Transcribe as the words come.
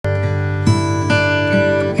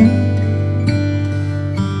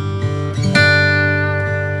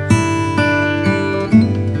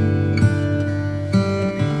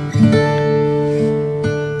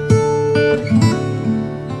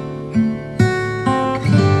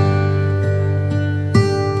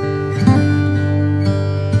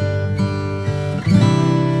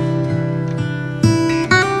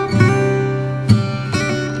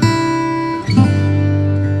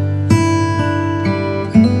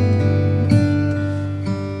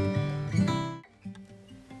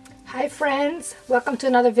friends, welcome to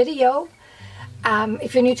another video.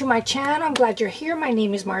 If you're new to my channel, I'm glad you're here. My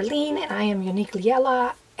name is Marlene and I am Uniquely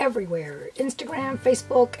Ella everywhere. Instagram,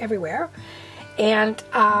 Facebook, everywhere. And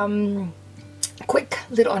quick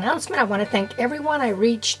little announcement. I want to thank everyone. I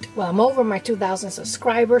reached, well, I'm over my 2,000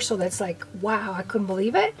 subscribers, so that's like, wow, I couldn't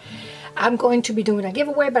believe it. I'm going to be doing a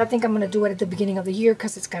giveaway, but I think I'm going to do it at the beginning of the year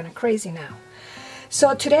because it's kind of crazy now.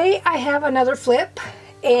 So today I have another flip,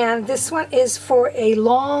 and this one is for a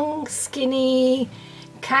long, skinny,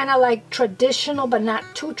 kind of like traditional, but not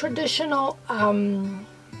too traditional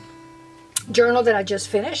journal that I just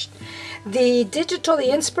finished. The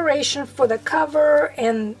inspiration for the cover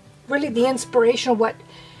and really the inspiration, what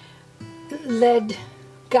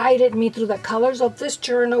guided me through the colors of this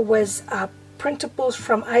journal was printables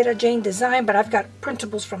from Ida Jane Design, but I've got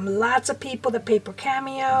printables from lots of people. The Paper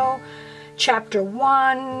Cameo, Chapter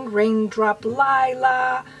 1, Raindrop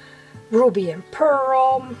Lila, Ruby and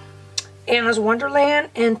Pearl, Anna's Wonderland,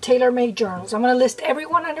 and Tailor Made Journals. I'm going to list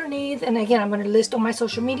everyone underneath, and again, I'm going to list all my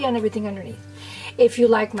social media and everything underneath. If you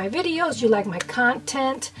like my videos, you like my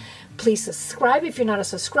content, please subscribe. If you're not a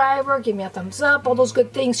subscriber, give me a thumbs up, all those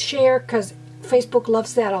good things. Share, because Facebook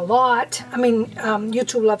loves that a lot. I mean,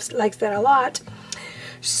 YouTube likes that a lot.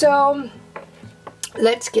 So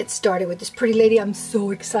let's get started with this pretty lady. I'm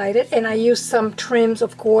so excited. And I used some trims,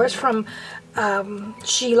 of course, from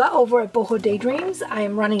Sheila over at Boho Daydreams. I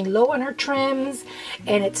am running low on her trims,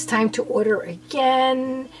 and it's time to order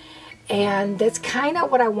again. And that's kind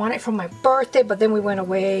of what I wanted for my birthday, but then we went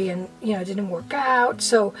away and, you know, it didn't work out.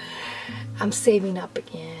 So I'm saving up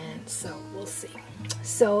again. So we'll see.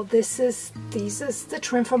 So this is the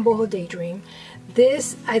trim from Boho Daydream.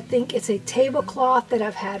 This, I think, it's a tablecloth that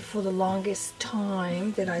I've had for the longest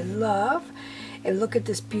time that I love. And look at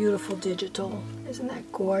this beautiful digital. Isn't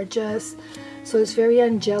that gorgeous? So it's very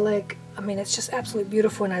angelic. I mean, it's just absolutely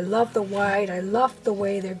beautiful. And I love the white. I love the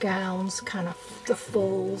way their gowns, kind of the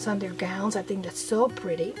folds on their gowns. I think that's so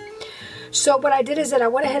pretty. So what I did is that I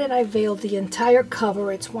went ahead and I veiled the entire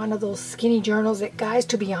cover. It's one of those skinny journals that, guys,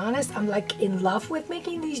 to be honest, I'm like in love with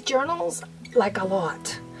making these journals, like a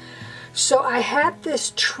lot. So I had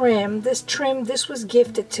this trim. This was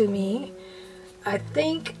gifted to me. I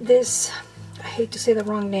think this, I hate to say the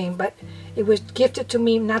wrong name, but it was gifted to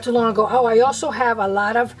me not too long ago. Oh, I also have a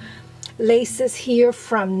lot of laces here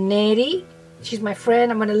from Nettie. She's my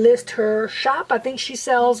friend. I'm going to list her shop. I think she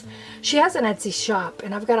has an Etsy shop,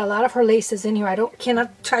 and I've got a lot of her laces in here.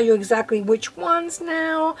 Cannot tell you exactly which ones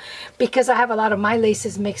now because I have a lot of my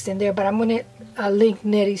laces mixed in there, but I'm going to link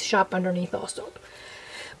Nettie's shop underneath also.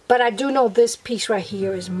 But I do know this piece right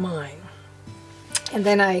here is mine. And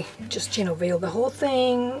then I just, you know, veil the whole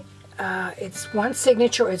thing. It's one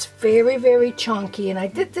signature. It's very, very chunky, and I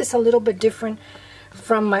did this a little bit different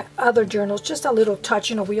from my other journals, just a little touch.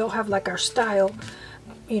 You know, we all have like our style,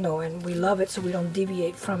 you know, and we love it, so we don't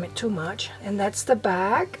deviate from it too much. And that's the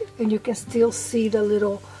back, and you can still see the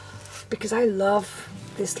little, because I love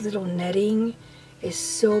this little netting. It's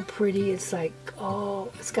so pretty. It's like, oh,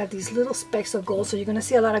 it's got these little specks of gold, so you're going to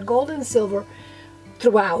see a lot of gold and silver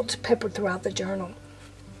peppered throughout the journal.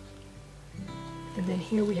 And then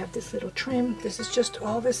here we have this little trim. This is just,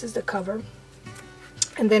 all this is the cover.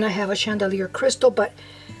 And then I have a chandelier crystal, but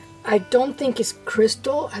I don't think it's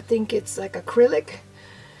crystal. I think it's like acrylic.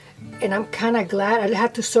 And I'm kind of glad. I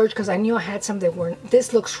had to search because I knew I had some that weren't.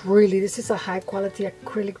 This is a high quality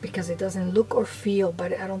acrylic because it doesn't look or feel,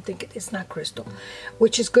 but I don't think it's not crystal,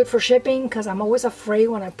 which is good for shipping because I'm always afraid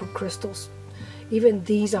when I put crystals. Even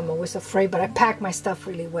these, I'm always afraid, but I pack my stuff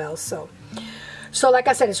really well. So like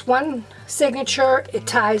I said, it's one signature. It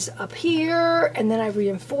ties up here, and then I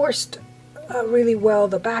reinforced really well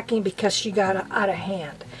the backing because she got out of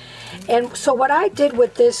hand. And so what I did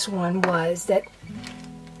with this one was that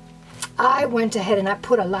I went ahead and I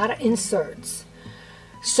put a lot of inserts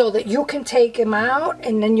so that you can take them out,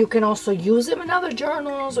 and then you can also use them in other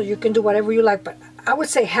journals, or you can do whatever you like. But I would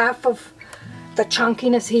say half of the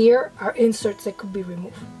chunkiness here are inserts that could be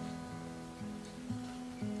removed.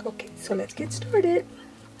 Okay, so let's get started.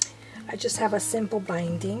 I just have a simple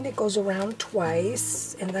binding that goes around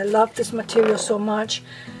twice, and I love this material so much.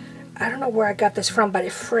 I don't know where I got this from, but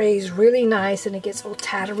it frays really nice, and it gets all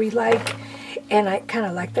tattery like, and I kind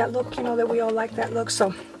of like that look, you know, that we all like that look,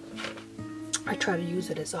 so I try to use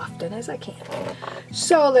it as often as I can.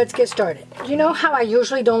 So let's get started. You know how I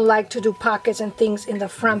usually don't like to do pockets and things in the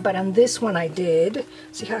front, but on this one I did.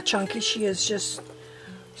 See how chunky she is, just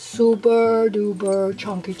super duper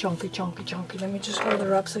chunky, chunky, chunky, chunky. Let me just hold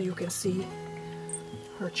her up so you can see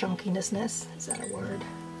her chunkiness. Is that a word?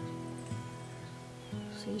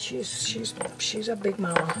 See, she's a big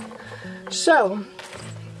mama. So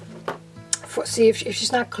see, if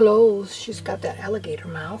she's not closed, she's got that alligator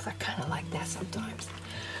mouth. I kind of like that sometimes.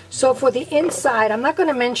 So for the inside, I'm not going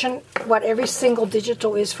to mention what every single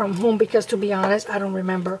digital is from whom, because to be honest, I don't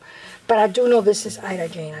remember. But I do know this is Ida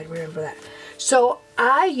Jane. I remember that. So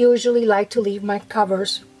I usually like to leave my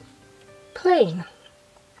covers plain.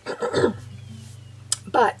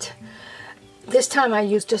 But this time I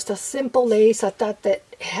used just a simple lace. I thought that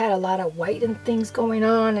it had a lot of white and things going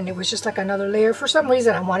on, and it was just like another layer. For some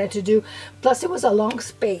reason I wanted to do. Plus it was a long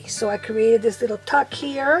space. So I created this little tuck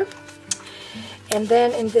here. And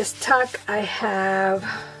then in this tuck, I have,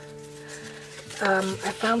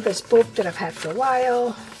 I found this book that I've had for a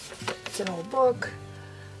while. It's an old book.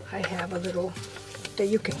 I have a little that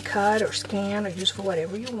you can cut or scan or use for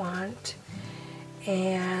whatever you want.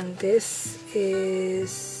 And this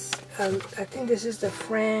is, I think this is the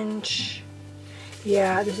French,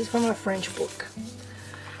 yeah, this is from a French book.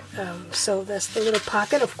 So that's the little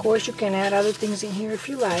pocket. Of course, you can add other things in here if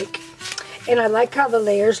you like. And I like how the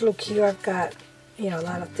layers look here. I've got, you know, a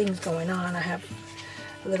lot of things going on. I have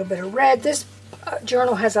a little bit of red. This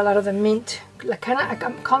journal has a lot of the mint, like kind of,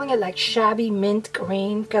 I'm calling it like shabby mint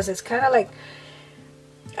green, because it's kind of like,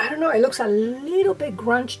 I don't know, it looks a little bit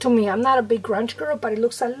grunge to me. I'm not a big grunge girl, but it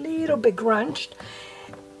looks a little bit grunged,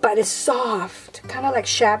 but it's soft, kind of like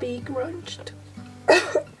shabby grunged.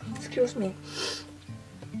 Excuse me.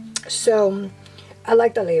 So I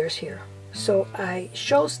like the layers here. So I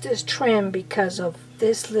chose this trim because of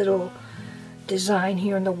this little design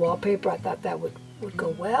here in the wallpaper. I thought that would go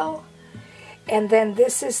well. And then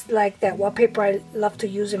this is like that wallpaper I love to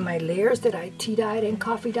use in my layers that I tea dyed and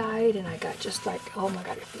coffee dyed, and I got just like, oh my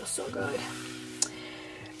god, it feels so good.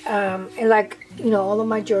 And like, you know, all of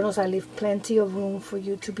my journals, I leave plenty of room for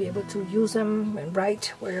you to be able to use them and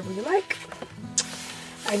write wherever you like.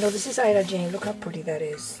 I know this is Ida Jane. Look how pretty that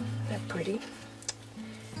is. Isn't that pretty?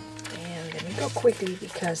 Let me go quickly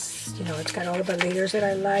because, you know, it's got all of the layers that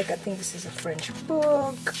I like. I think this is a French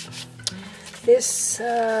book. This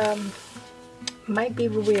might be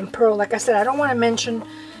Ruby and Pearl. Like I said, I don't want to mention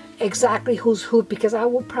exactly who's who because I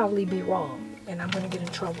will probably be wrong and I'm going to get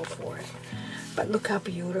in trouble for it. But look how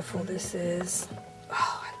beautiful this is.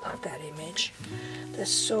 Oh, I love that image.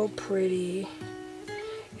 That's so pretty.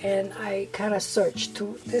 And I kind of searched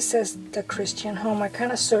through, this says The Christian Home. I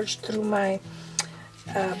kind of searched through my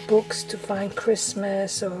books to find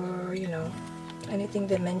Christmas, or, you know, anything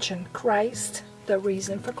that mentioned Christ, the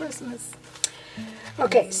reason for Christmas.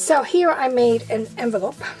 Okay, so here I made an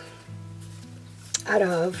envelope out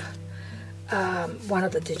of one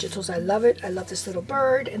of the digitals. I love it. I love this little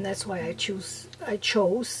bird, and that's why I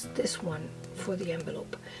chose this one for the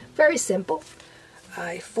envelope. Very simple.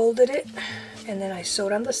 I folded it and then I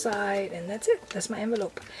sewed on the side, and that's it. That's my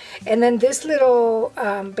envelope. And then this little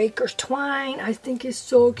baker's twine, I think is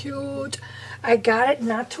so cute. I got it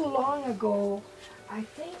not too long ago, I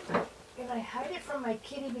think, and I hide it from my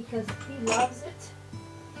kitty because he loves it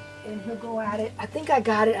and he'll go at it. I think I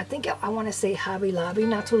got it, I think I want to say Hobby Lobby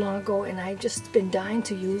not too long ago, and I've just been dying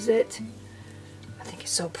to use it. I think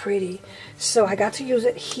it's so pretty. So I got to use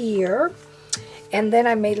it here, and then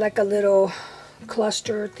I made like a little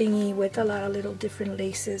cluster thingy with a lot of little different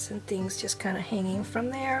laces and things just kind of hanging from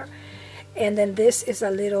there. And then this is a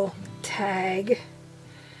little tag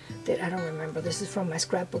that I don't remember. This is from my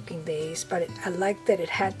scrapbooking days, but I like that it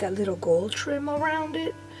had that little gold trim around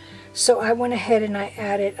it. So I went ahead and I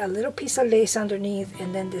added a little piece of lace underneath,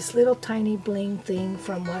 and then this little tiny bling thing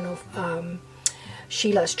from one of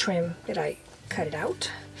Sheila's trim that I cut it out.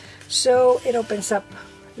 So it opens up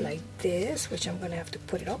like this, which I'm gonna have to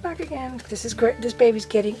put it all back again. This is great. This baby's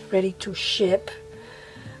getting ready to ship.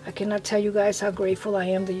 I cannot tell you guys how grateful I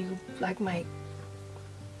am that you like my,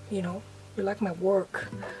 you know, you like my work.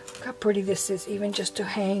 Look how pretty this is, even just to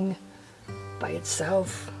hang by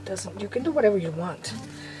itself. You can do whatever you want.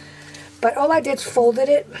 But all I did is folded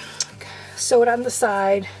it, sewed on the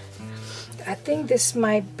side. I think this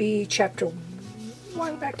might be chapter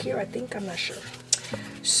 1 back here, I think, I'm not sure.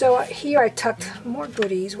 So here I tucked more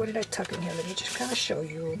goodies. What did I tuck in here? Let me just kind of show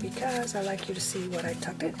you because I like you to see what I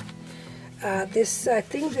tucked in. This, I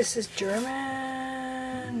think this is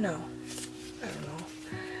German. No, I don't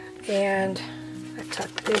know. And I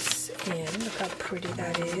tucked this in. Look how pretty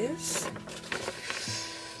that is.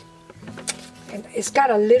 And it's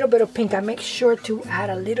got a little bit of pink. I make sure to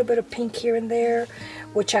add a little bit of pink here and there,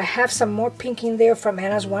 which I have some more pink in there from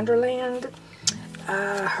Anna's Wonderland.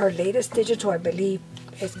 Her latest digital, I believe.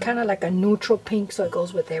 It's kind of like a neutral pink, so it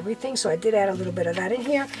goes with everything. So I did add a little bit of that in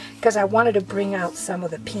here because I wanted to bring out some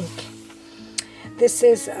of the pink. This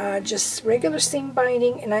is just regular seam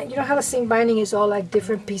binding, and you know how the seam binding is all like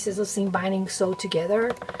different pieces of seam binding sewed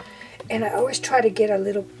together. And I always try to get a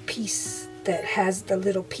little piece that has the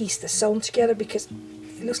little piece that's sewn together because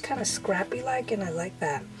it looks kind of scrappy like, and I like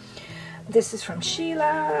that. This is from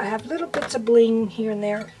Sheila. I have little bits of bling here and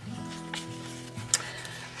there.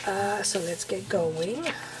 So let's get going.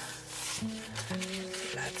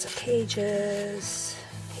 Lots of pages.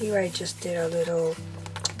 Here I just did a little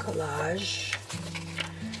collage.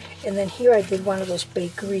 And then here I did one of those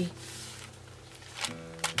bakery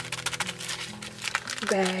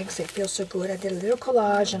bags. They feel so good. I did a little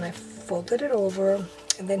collage and I folded it over.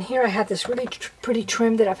 And then here I had this really pretty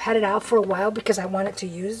trim that I've had it out for a while because I wanted to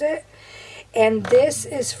use it. And this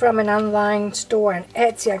is from an online store on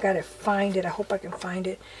Etsy. I gotta find it. I hope I can find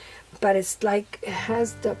it. But it's like, it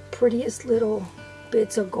has the prettiest little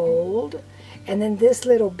bits of gold. And then this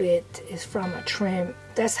little bit is from a trim.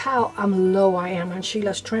 That's how low I am on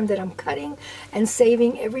Sheila's trim, that I'm cutting and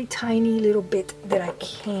saving every tiny little bit that I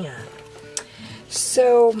can.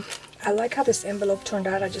 So I like how this envelope turned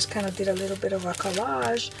out. I just kind of did a little bit of a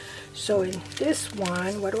collage. So in this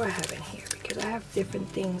one, what do I have in here? Because I have different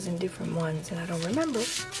things in different ones and I don't remember.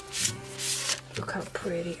 Look how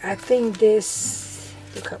pretty. I think this,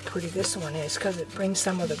 look how pretty this one is because it brings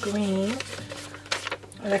some of the green.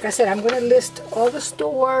 Like I said, I'm going to list all the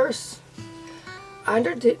stores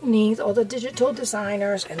underneath, all the digital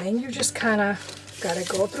designers, and then you just kind of got to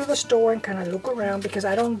go through the store and kind of look around because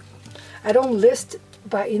I don't list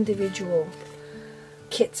by individual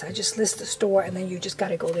kits. I just list the store and then you just got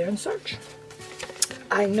to go there and search.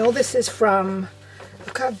 I know this is from,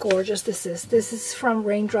 look how gorgeous this is. This is from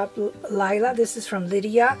Raindrop Lila. This is from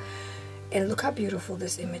Lydia. And look how beautiful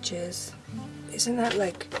this image is. Isn't that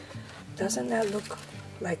like, doesn't that look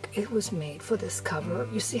like it was made for this cover?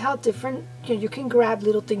 You see how different, you can grab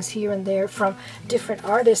little things here and there from different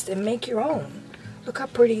artists and make your own. Look how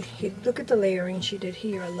pretty, look at the layering she did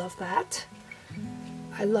here. I love that.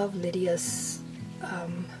 I love Lydia's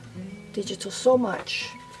digital so much.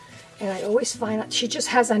 And I always find out, she just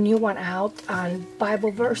has a new one out on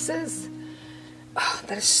Bible verses. Oh,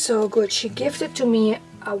 that is so good. She gifted to me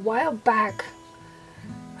a while back.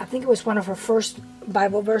 I think it was one of her first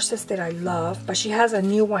Bible verses that I love, but she has a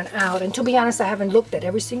new one out. And to be honest, I haven't looked at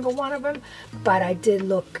every single one of them, but I did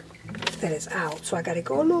look that it's out. So I got to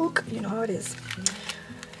go look. You know how it is.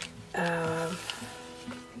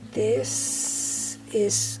 This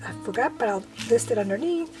is, I forgot, but I'll list it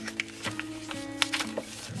underneath.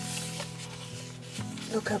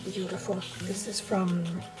 Look how beautiful. This is from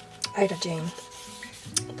Ida Jane,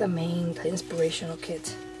 the inspirational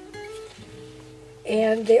kit.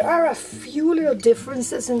 And there are a few little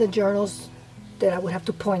differences in the journals that I would have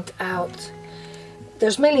to point out.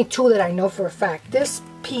 There's mainly two that I know for a fact. This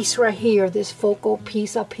piece right here, this focal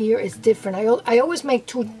piece up here is different. I always make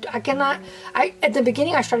two. At the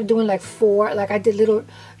beginning I started doing like 4, like I did little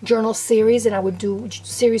journal series and I would do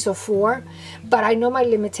series of 4, but I know my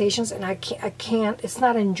limitations and I can't, it's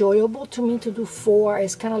not enjoyable to me to do 4.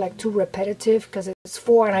 It's kind of like too repetitive because it's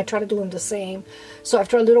 4 and I try to do them the same. So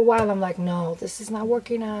after a little while I'm like, no, this is not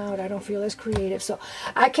working out. I don't feel as creative. So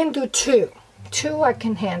I can do 2 I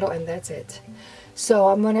can handle, and that's it. So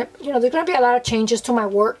I'm gonna, there's gonna be a lot of changes to my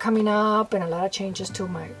work coming up, and a lot of changes to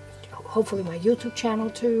hopefully my YouTube channel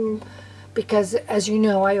too, because as you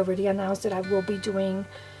know, I already announced that I will be doing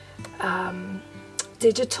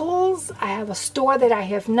digitals. I have a store that I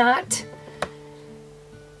have not.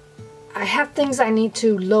 I have things I need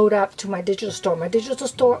to load up to my digital store. My digital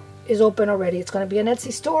store is open already. It's going to be an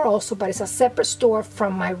Etsy store also, but it's a separate store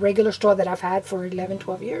from my regular store that I've had for 11,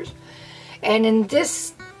 12 years. And in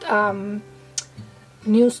this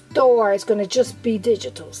new store, it's going to just be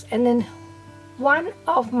digitals. And then one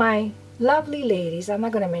of my lovely ladies, I'm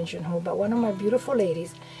not going to mention who, but one of my beautiful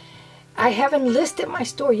ladies, I haven't listed my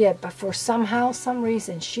store yet, but for some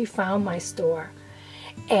reason, she found my store.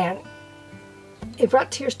 And it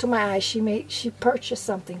brought tears to my eyes. She purchased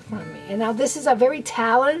something from me. And now this is a very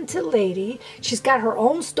talented lady. She's got her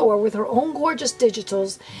own store with her own gorgeous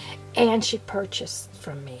digitals, and she purchased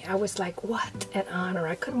from me. I was like, what an honor.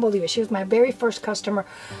 I couldn't believe it. She was my very first customer.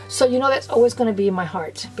 So that's always going to be in my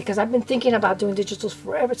heart, because I've been thinking about doing digitals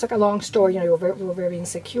forever. It's like a long story. We're very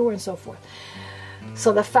insecure and so forth.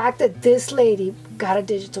 So the fact that this lady got a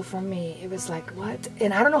digital from me, it was like, what?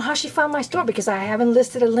 And I don't know how she found my store, because I haven't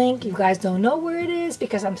listed a link. You guys don't know where it is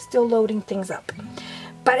because I'm still loading things up.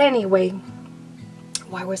 But anyway,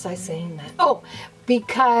 why was I saying that? Oh,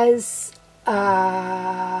 because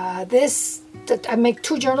I make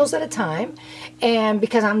 2 journals at a time, and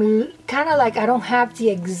because I'm kind of like, I don't have the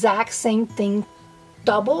exact same thing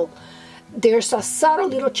double. There's a subtle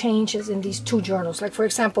little changes in these 2 journals. Like for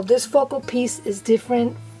example, this focal piece is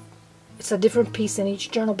different. It's a different piece in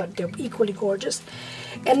each journal, but they're equally gorgeous.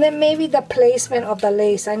 And then maybe the placement of the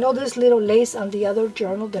lace. I know this little lace on the other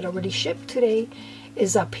journal that already shipped today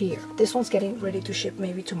is up here. This one's getting ready to ship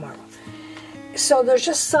maybe tomorrow. So there's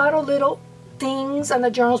just subtle little things on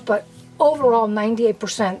the journals, but overall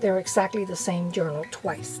 98% they're exactly the same journal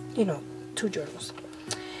twice, you know, 2 journals.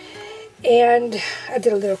 And I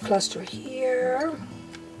did a little cluster here.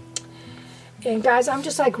 And guys, I'm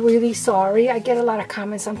just like really sorry. I get a lot of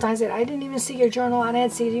comments sometimes that I didn't even see your journal on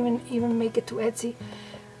Etsy. It didn't even make it to Etsy.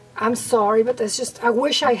 I'm sorry, but that's just, I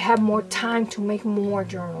wish I had more time to make more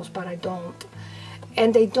journals, but I don't.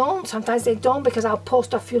 And they don't, sometimes they don't, because I'll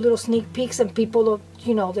post a few little sneak peeks and people will,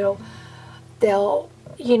 you know,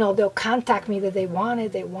 they'll contact me that they want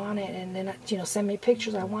it, and then, you know, send me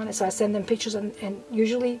pictures, I want it. So I send them pictures, and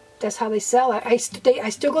usually that's how they sell. I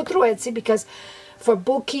still go through Etsy because for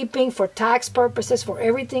bookkeeping, for tax purposes, for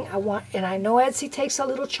everything I want, and I know Etsy takes a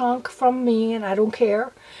little chunk from me, and I don't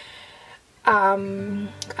care.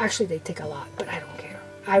 Actually, they take a lot, but I don't care.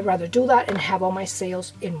 I'd rather do that and have all my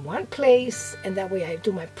sales in one place, and that way I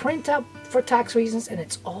do my print up for tax reasons and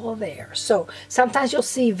it's all there. So sometimes you'll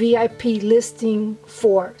see VIP listing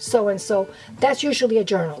for so-and-so. That's usually a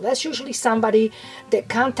journal. That's usually somebody that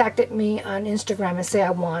contacted me on Instagram and say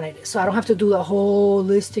I wanted it. So I don't have to do the whole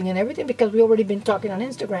listing and everything because we already been talking on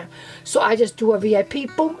Instagram. So I just do a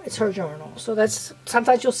VIP, boom, it's her journal. So that's,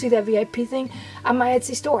 sometimes you'll see that VIP thing on my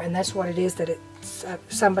Etsy store, and that's what it is, that it's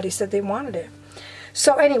somebody said they wanted it.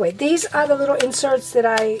 So anyway, these are the little inserts that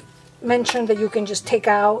I mentioned that you can just take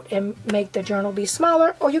out and make the journal be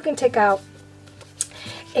smaller, or you can take out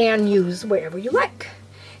and use wherever you like.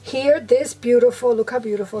 Here, this beautiful, look how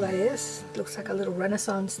beautiful that is. Looks like a little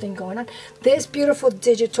Renaissance thing going on. This beautiful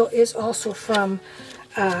digital is also from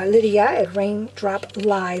Lydia at Raindrop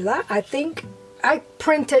Lila. I think I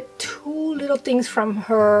printed 2 little things from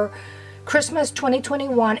her Christmas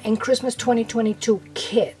 2021 and Christmas 2022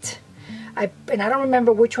 kit. And I don't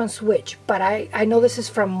remember which one's which, but I know this is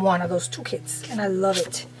from one of those 2 kits, and I love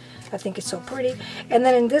it. I think it's so pretty. And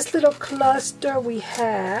then in this little cluster we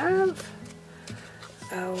have,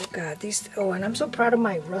 oh god, these, oh, and I'm so proud of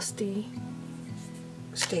my rusty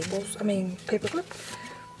paperclip.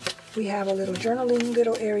 We have a little journaling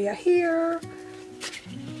little area here,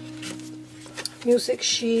 music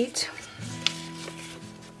sheet.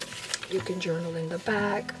 You can journal in the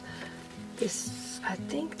back. This, I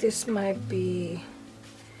think this might be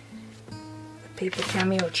the Paper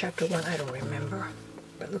Cameo Chapter 1. I don't remember.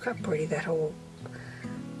 But look how pretty that whole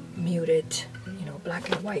muted, you know, black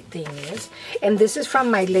and white thing is. And this is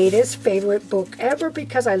from my latest favorite book ever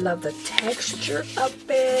because I love the texture of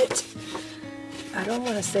it. I don't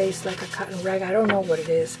want to say it's like a cotton rag. I don't know what it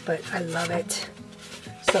is, but I love it.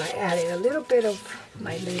 So I added a little bit of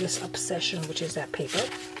my latest obsession, which is that paper.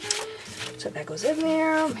 So that goes in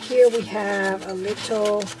there. Here we have a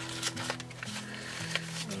little, let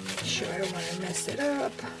me make sure I don't want to mess it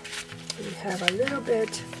up. We have a little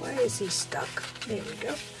bit, why is he stuck? There we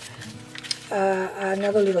go.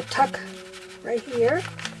 Another little tuck right here.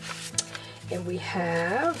 And we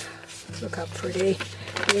have, look how pretty.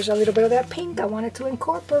 Here's a little bit of that pink I wanted to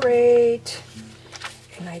incorporate.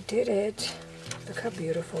 And I did it. Look how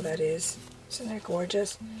beautiful that is. Isn't that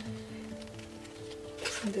gorgeous?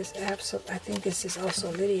 This I think this is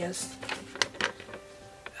also Lydia's.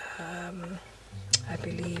 I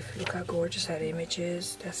believe. Look how gorgeous that image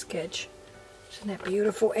is. That sketch. Isn't that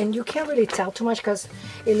beautiful? And you can't really tell too much because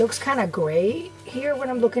it looks kind of gray here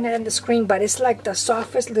when I'm looking at it on the screen, but it's like the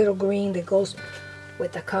softest little green that goes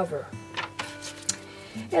with the cover.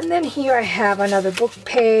 And then here I have another book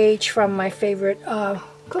page from my favorite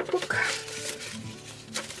cookbook.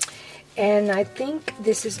 And I think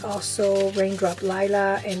this is also Raindrop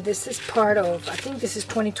Lila, and this is part of, I think this is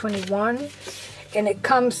 2021. And it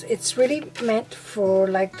comes, it's really meant for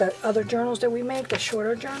like the other journals that we make, the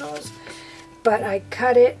shorter journals. But I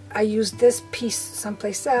cut it, I used this piece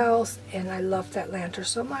someplace else, and I love that lantern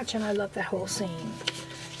so much, and I love that whole scene.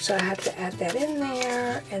 So I had to add that in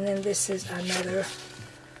there. And then this is another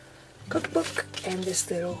cookbook, and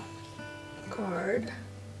this little card.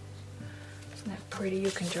 Isn't that pretty?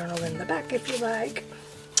 You can journal in the back if you like.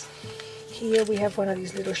 Here we have one of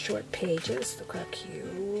these little short pages. Look how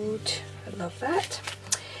cute. I love that.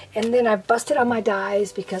 And then I busted out my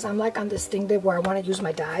dies because I'm like on this thing where I want to use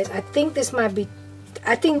my dies. I think this might be,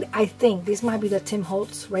 I think this might be the Tim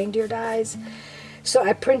Holtz reindeer dies. So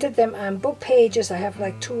I printed them on book pages. I have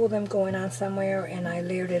like 2 of them going on somewhere, and I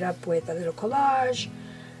layered it up with a little collage,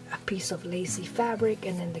 a piece of lacy fabric,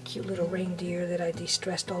 and then the cute little reindeer that I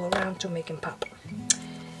distressed all around to make him pop.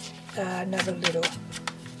 Another little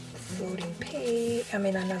floating page,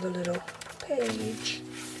 another little page.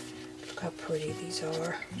 Look how pretty these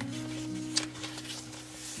are.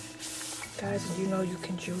 Guys, and you know you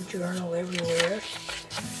can journal everywhere.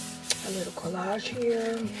 A little collage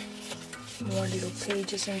here. More little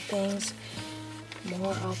pages and things.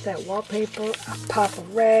 More of that wallpaper. A pop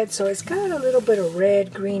of red. So it's got a little bit of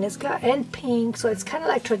red, green. It's got, and pink. So it's kind of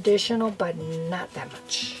like traditional, but not that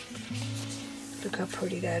much. Look how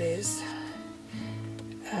pretty that is.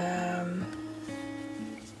 I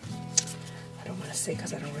don't want to say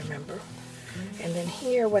because I don't remember. And then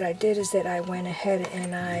here what I did is that I went ahead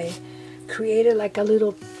and I created like a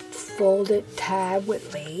little folded tab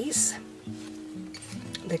with lace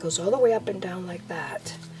that goes all the way up and down like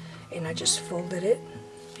that. And I just folded it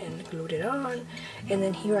and glued it on. And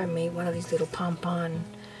then here I made one of these little pom-pom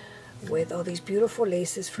with all these beautiful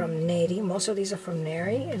laces from Neri. Most of these are from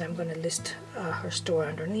Neri, and I'm going to list her store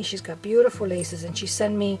underneath. She's got beautiful laces, and she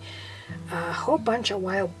sent me a whole bunch a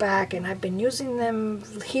while back, and I've been using them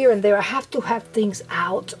here and there. I have to have things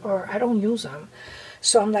out or I don't use them.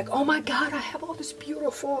 So I'm like, oh my God, I have all this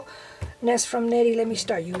beautifulness from Neri. Let me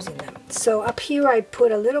start using them. So up here I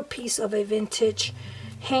put a little piece of a vintage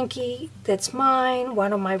hanky that's mine,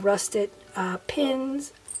 one of my rusted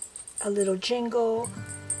pins, a little jingle,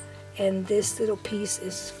 and this little piece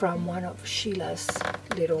is from one of Sheila's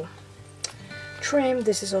little trim.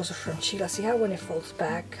 This is also from Sheila. See how when it folds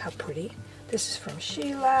back, how pretty. This is from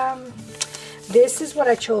Sheila. This is what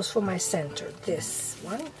I chose for my center, this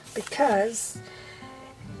one, because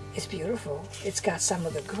it's beautiful. It's got some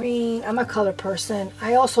of the green. I'm a color person.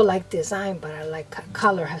 I also like design, but I like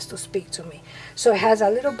color has to speak to me. So it has a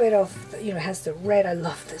little bit of, you know, it has the red. I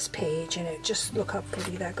love this page, and it just, look how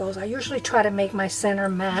pretty that goes. I usually try to make my center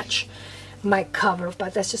match my cover,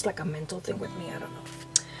 but that's just like a mental thing with me. I don't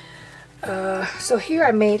know. So here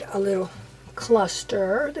I made a little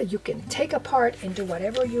cluster that you can take apart and do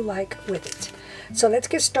whatever you like with it. So let's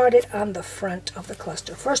get started on the front of the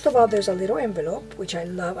cluster. First of all, there's a little envelope, which I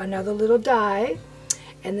love, another little die.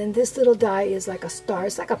 And then this little die is like a star.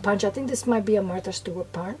 It's like a punch. I think this might be a Martha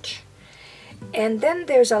Stewart punch. And then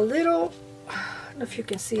there's a little, I don't know if you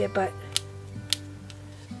can see it, but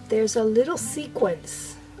there's a little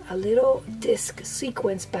sequence, a little disc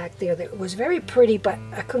sequence back there that was very pretty, but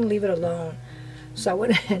I couldn't leave it alone. So I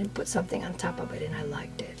went ahead and put something on top of it, and I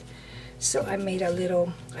liked it. So I made a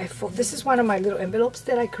little, this is one of my little envelopes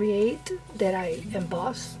that I create, that I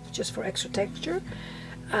emboss just for extra texture.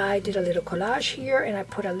 I did a little collage here, and I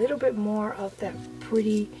put a little bit more of that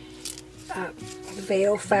pretty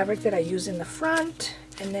veil fabric that I use in the front.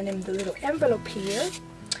 And then in the little envelope here,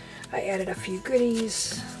 I added a few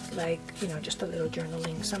goodies, like, you know, just a little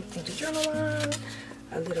journaling, something to journal on,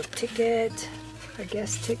 a little ticket, a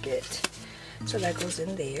guest ticket. So that goes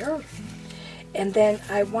in there. And then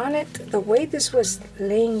I wanted, the way this was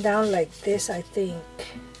laying down like this, I think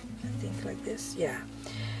like this, yeah.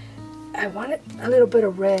 I wanted a little bit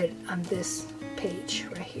of red on this page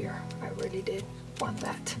right here. I really did want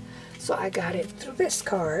that. So I got it through this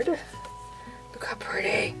card. Look how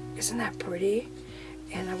pretty. Isn't that pretty?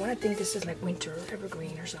 And I want to think this is like winter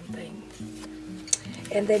evergreen or something.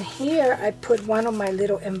 And then here I put one of my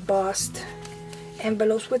little embossed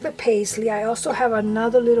envelopes with the paisley. I also have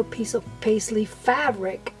another little piece of paisley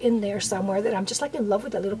fabric in there somewhere that I'm just like in love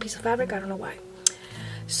with that little piece of fabric. I don't know why.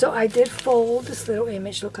 So I did fold this little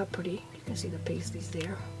image. Look how pretty. You can see the paisleys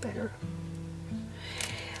there better.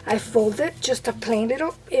 I folded just a plain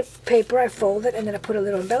little paper. I folded, and then I put a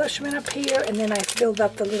little embellishment up here, and then I filled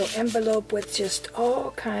up the little envelope with just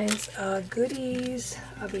all kinds of goodies,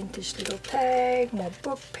 a vintage little tag, more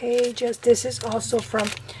book pages. This is also from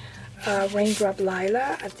Raindrop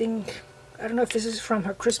Lila. I don't know if this is from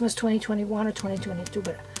her Christmas 2021 or 2022,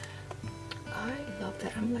 but I love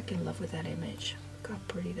that. I'm like in love with that image. Look how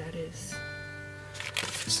pretty that is.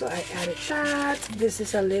 So I added that. This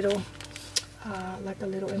is a little, like a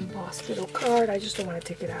little embossed little card. I just don't want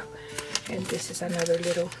to take it out. And this is another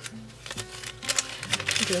little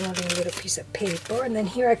journaling little piece of paper. And then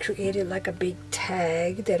here I created like a big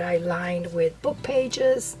tag that I lined with book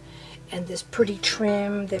pages. And this pretty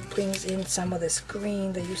trim that brings in some of this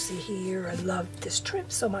green that you see here. I love this trim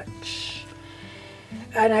so much.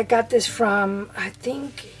 And I got this from, I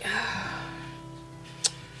think,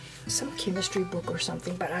 some chemistry book or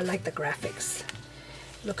something, but I like the graphics.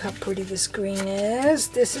 Look how pretty this green is.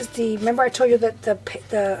 This is the, remember I told you that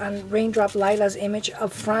the on Raindrop Lila's image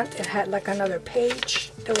up front, it had like another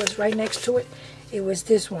page that was right next to it. It was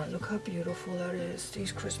this one. Look how beautiful that is,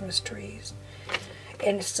 these Christmas trees.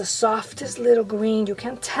 And it's the softest little green. You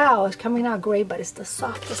can't tell, it's coming out gray, but it's the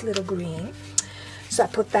softest little green. So I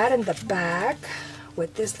put that in the back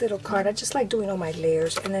with this little card. I just like doing all my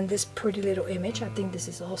layers. And then this pretty little image. I think this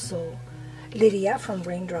is also Lydia from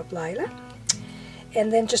Raindrop Lila.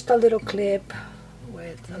 And then just a little clip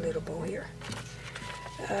with a little bow here.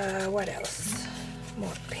 What else?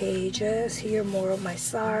 More pages here, more of my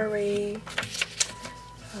sari.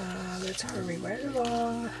 Let's hurry right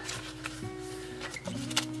along.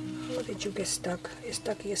 Oh, did you get stuck? Is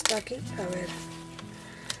stucky, A ver.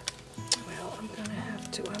 Well, I'm gonna have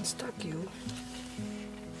to unstuck you.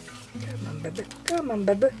 Come on, baby. Come on,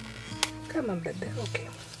 baby. Come on, baby. Okay.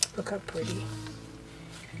 Look how pretty.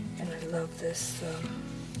 And I love this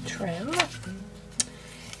trim.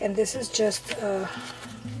 And this is just okay,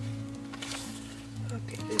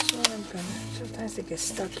 this one I'm gonna, sometimes they get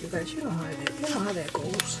stuck, you guys. You know how that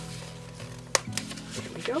goes.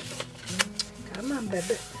 There we go. Come on,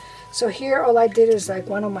 baby. So here all I did is like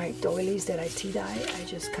one of my doilies that I tea-dye. I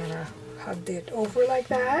just kind of hugged it over like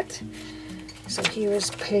that. So here is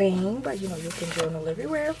plain, but you know, you can journal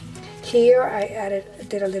everywhere. Here I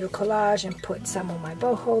did a little collage and put some of my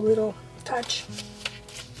boho little touch.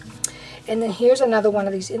 And then here's another one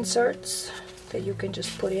of these inserts that you can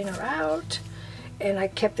just put in or out. And I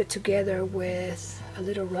kept it together with a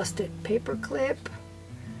little rusted paper clip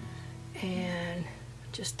and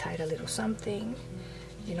just tied a little something.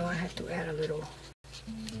 You know, I had to add a little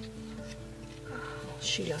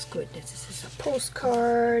Sheila's Goodness. This is a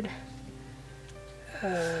postcard,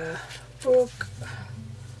 book,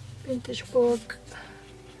 vintage book.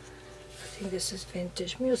 I think this is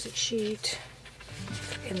vintage music sheet.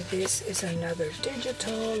 And this is another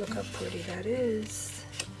digital. Look how pretty that is.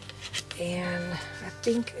 And I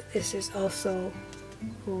think this is also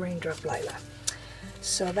Raindrop Lila.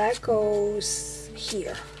 So that goes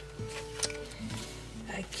here.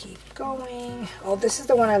 I keep going. Oh, this is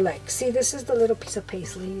the one I like. See, this is the little piece of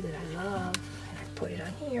paisley that I love. And I put it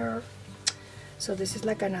on here. So this is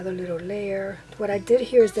like another little layer. What I did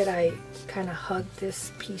here is that I kind of hugged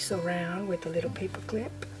this piece around with a little paper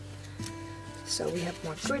clip. So we have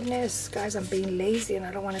more goodness. Guys, I'm being lazy and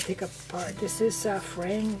I don't want to take apart. This is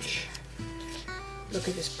French. Look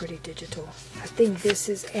at this pretty digital. I think this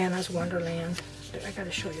is Anna's Wonderland. I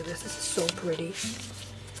gotta show you this. This is so pretty.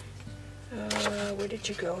 Where did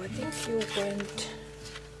you go? I think you went,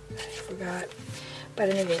 I forgot. But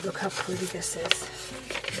anyway, look how pretty this is.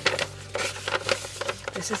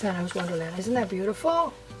 This is Anna's Wonderland. Isn't that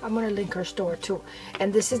beautiful? I'm going to link her store too.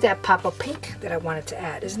 And this is that pop of pink that I wanted to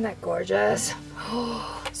add. Isn't that gorgeous?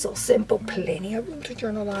 Oh, so simple. Plenty of room to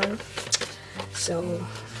journal on. So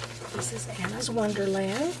this is Anna's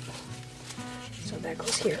Wonderland. So that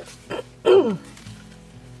goes here.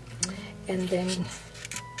 And then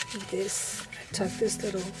this, I tucked this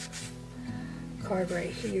little card right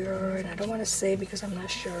here. And I don't want to say because I'm not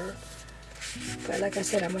sure. But like I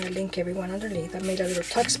said, I'm going to link everyone underneath. I made a little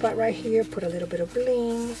tuck spot right here, put a little bit of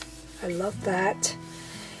bling. I love that.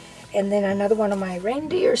 And then another one of my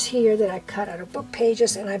reindeers here that I cut out of book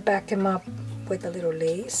pages, and I backed him up with a little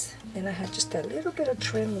lace. Then I had just a little bit of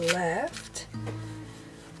trim left.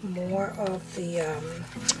 More of the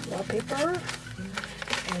wallpaper.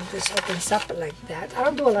 And this opens up like that. I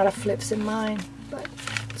don't do a lot of flips in mine, but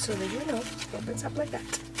so that you know, it opens up like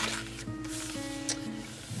that.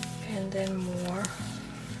 And then more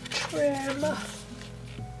trim. Look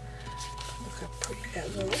how pretty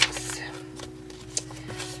that looks.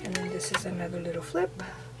 And then this is another little flip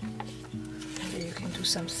that you can do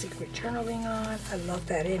some secret journaling on. I love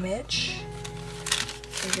that image.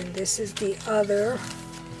 And then this is the other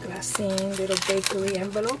glassine little bakery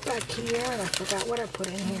envelope back here. And I forgot what I put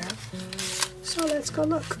in here. So let's go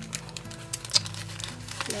look.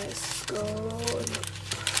 Let's go look.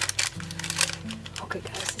 Okay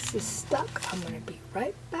guys, this is stuck. I'm gonna be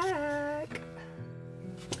right back.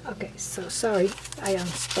 Okay, so sorry, I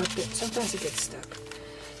unstuck it. Sometimes it gets stuck.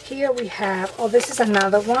 Here we have, oh, this is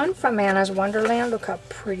another one from Anna's Wonderland. Look how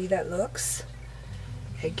pretty that looks.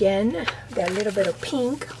 Again, got a little bit of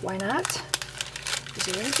pink. Why not? Is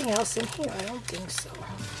there anything else in here? I don't think so.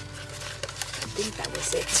 I think that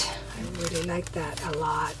was it. I really like that a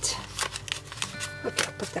lot. Okay,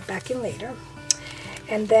 I'll put that back in later.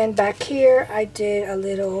 And then back here, I did a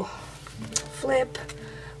little flip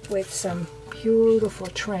with some beautiful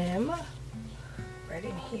trim right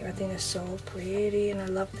in here. I think it's so pretty, and I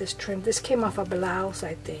love this trim. This came off a blouse,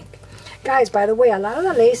 I think. Guys, by the way, a lot of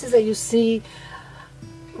the laces that you see,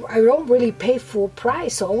 I don't really pay full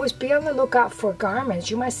price, so always be on the lookout for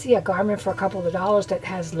garments. You might see a garment for a couple of dollars that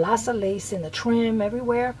has lots of lace in the trim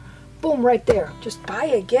everywhere. Boom, right there. Just buy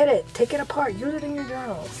it, get it, take it apart, use it in your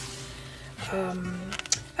journals.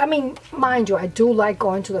 I mean, mind you, I do like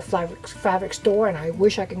going to the fabric store, and I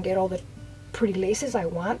wish I can get all the pretty laces I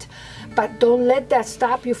want. But don't let that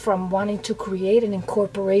stop you from wanting to create and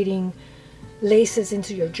incorporating laces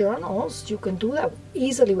into your journals. You can do that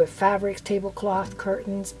easily with fabrics, tablecloth,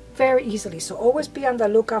 curtains, very easily. So always be on the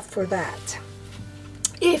lookout for that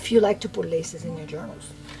if you like to put laces in your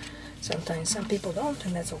journals. Sometimes some people don't,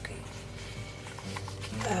 and that's okay.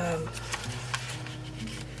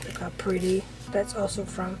 Look how pretty. That's also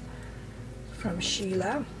from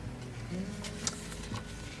Sheila.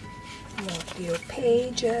 More little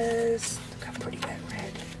pages. Look how pretty that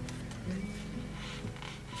red.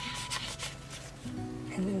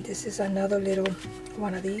 And then this is another little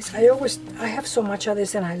one of these. I have so much of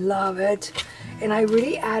this and I love it. And I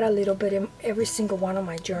really add a little bit in every single one of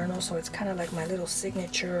my journals, so it's kind of like my little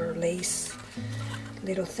signature lace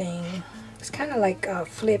little thing. It's kind of like a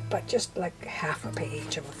flip, but just like half a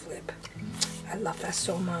page of a flip. I love that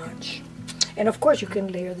so much. And of course you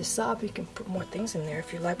can layer this up. You can put more things in there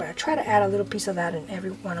if you like, but I try to add a little piece of that in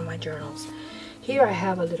every one of my journals. Here I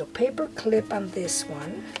have a little paper clip on this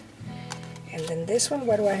one. And then this one,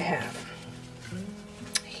 what do I have?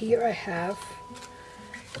 Here I have,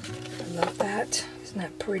 I love that. Isn't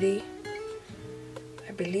that pretty?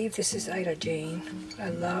 I believe this is Ida Jane. I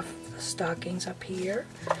love the stockings up here.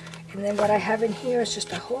 And then what I have in here is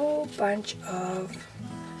just a whole bunch of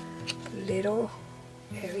little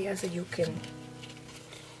areas that you can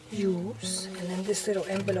use. And then this little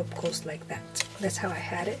envelope goes like that. That's how I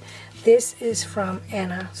had it. This is from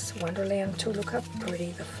Anna's Wonderland too. Look how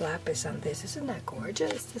pretty the flap is on this. Isn't that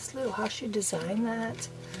gorgeous? This little, how she designed that.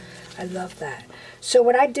 I love that. So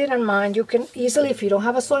what I did on mine, you can easily, if you don't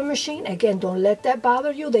have a sewing machine, again, don't let that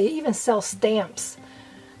bother you. They even sell stamps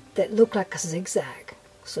that look like a zigzag.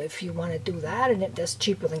 So if you want to do that, and that's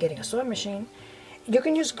cheaper than getting a sewing machine, you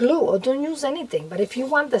can use glue or don't use anything. But if you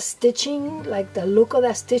want the stitching, like the look of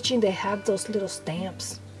that stitching, they have those little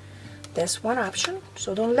stamps. That's one option.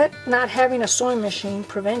 So don't let not having a sewing machine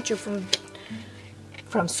prevent you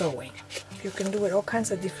from sewing. You can do it all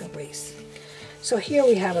kinds of different ways. So here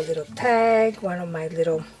we have a little tag, one of my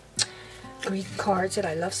little Greek cards that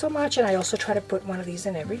I love so much, and I also try to put one of these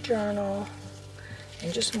in every journal,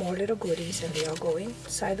 and just more little goodies, and they all go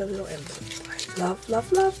inside the little envelope. I love,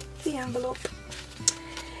 love, love the envelope.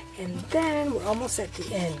 And then we're almost at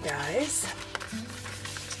the end, guys.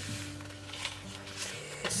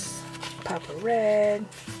 This Papa Red,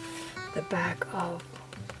 the back of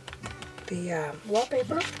the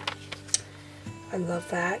wallpaper. I love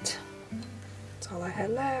that. That's all I had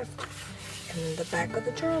left. And then the back of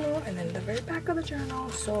the journal, and then the very back of the journal.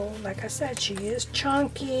 So like I said, she is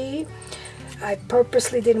chunky. I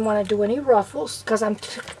purposely didn't want to do any ruffles because I'm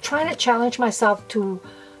trying to challenge myself to,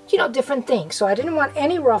 you know, different things. So I didn't want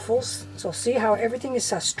any ruffles. So see how everything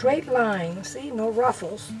is a straight line. See, no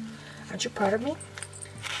ruffles. Aren't you proud of me?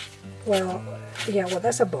 Well, yeah, well,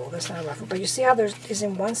 that's a bow. That's not a ruffle. But you see how there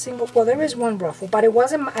isn't one single, well, there is one ruffle, but it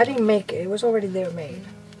wasn't, I didn't make it. It was already there made.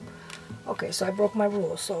 Okay, so I broke my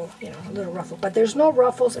rule. So, you know, a little ruffle. But there's no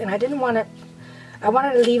ruffles, and I didn't want to, I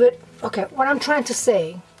wanted to leave it. Okay, what I'm trying to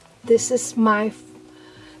say, this is my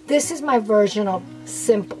version of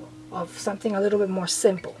simple, of something a little bit more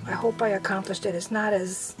simple. I hope I accomplished it. It's not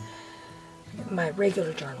as my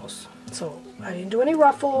regular journals. So I didn't do any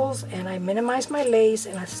ruffles, and I minimized my lace,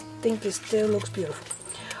 and I think it still looks beautiful.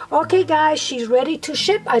 Okay, guys, she's ready to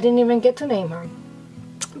ship. I didn't even get to name her,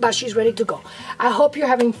 but she's ready to go. I hope you're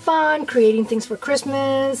having fun creating things for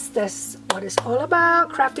Christmas. That's what it's all about.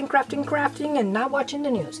 Crafting, crafting, crafting, and not watching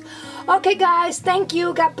the news. Okay, guys, thank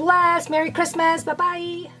you. God bless. Merry Christmas.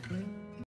 Bye-bye.